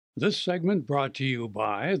This segment brought to you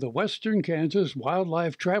by the Western Kansas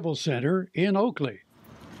Wildlife Travel Center in Oakley.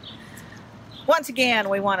 Once again,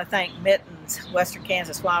 we want to thank Mittens, Western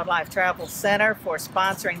Kansas Wildlife Travel Center, for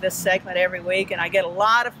sponsoring this segment every week. And I get a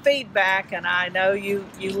lot of feedback, and I know you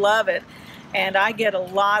love it. And I get a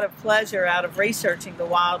lot of pleasure out of researching the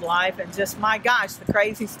wildlife and just, my gosh, the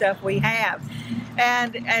crazy stuff we have.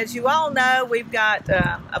 And as you all know, we've got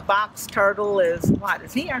a box turtle.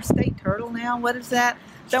 Is he our state turtle now? What is that?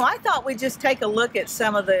 So I thought we'd just take a look at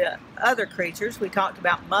some of the other creatures. We talked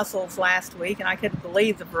about mussels last week, and I couldn't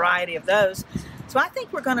believe the variety of those. So I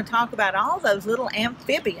think we're going to talk about all those little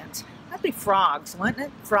amphibians. That'd be frogs, wouldn't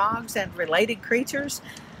it? Frogs and related creatures.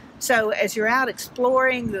 So as you're out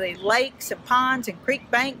exploring the lakes and ponds and creek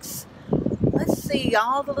banks, let's see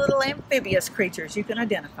all the little amphibious creatures you can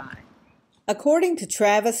identify. According to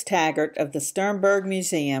Travis Taggart of the Sternberg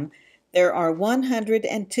Museum, there are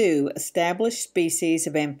 102 established species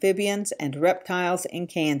of amphibians and reptiles in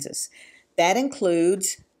Kansas. That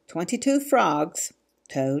includes 22 frogs,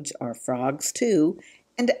 toads are frogs too,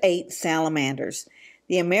 and 8 salamanders.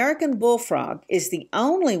 The American bullfrog is the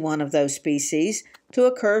only one of those species to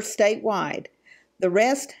occur statewide. The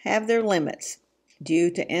rest have their limits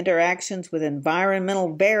due to interactions with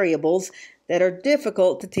environmental variables that are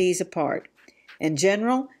difficult to tease apart. In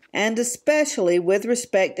general, and especially with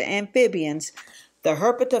respect to amphibians, the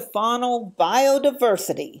herpetofaunal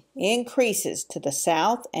biodiversity increases to the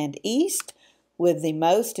south and east, with the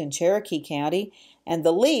most in Cherokee County and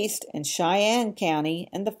the least in Cheyenne County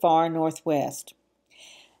in the far northwest.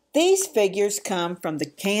 These figures come from the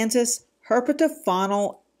Kansas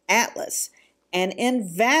Herpetofaunal Atlas, an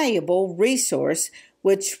invaluable resource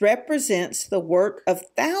which represents the work of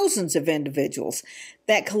thousands of individuals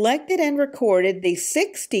that collected and recorded the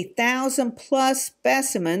 60,000 plus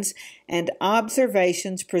specimens and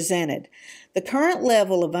observations presented. The current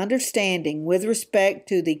level of understanding with respect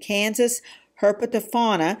to the Kansas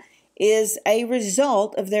herpetofauna is a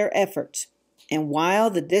result of their efforts. And while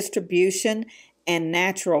the distribution and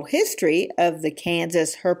natural history of the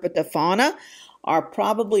Kansas herpetofauna are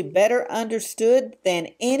probably better understood than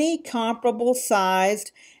any comparable sized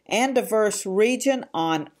and diverse region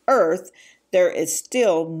on Earth, there is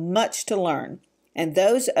still much to learn. And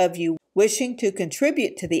those of you wishing to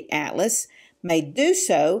contribute to the atlas may do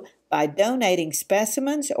so by donating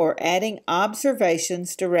specimens or adding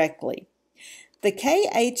observations directly. The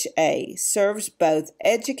KHA serves both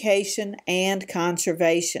education and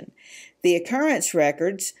conservation. The occurrence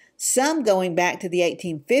records, some going back to the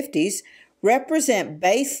 1850s, represent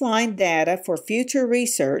baseline data for future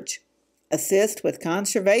research, assist with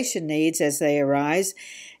conservation needs as they arise,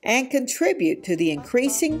 and contribute to the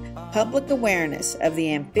increasing public awareness of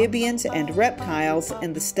the amphibians and reptiles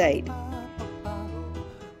in the state.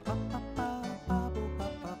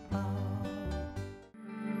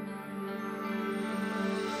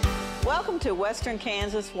 Welcome to Western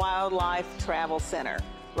Kansas Wildlife Travel Center,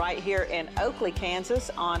 right here in Oakley, Kansas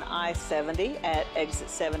on I-70 at exit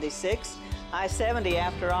 76. I-70,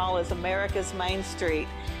 after all, is America's Main Street,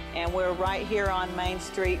 and we're right here on Main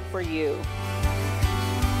Street for you.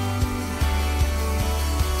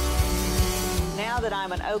 Now that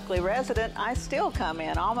I'm an Oakley resident, I still come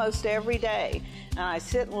in almost every day, and I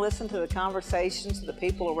sit and listen to the conversations of the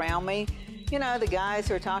people around me. You know, the guys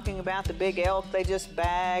who are talking about the big elk they just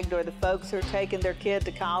bagged, or the folks who are taking their kid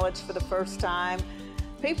to college for the first time.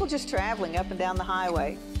 People just traveling up and down the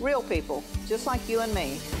highway. Real people, just like you and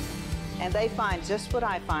me. And they find just what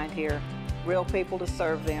I find here, real people to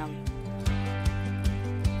serve them.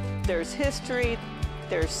 There's history,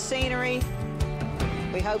 there's scenery.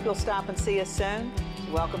 We hope you'll stop and see us soon.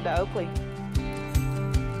 Welcome to Oakley.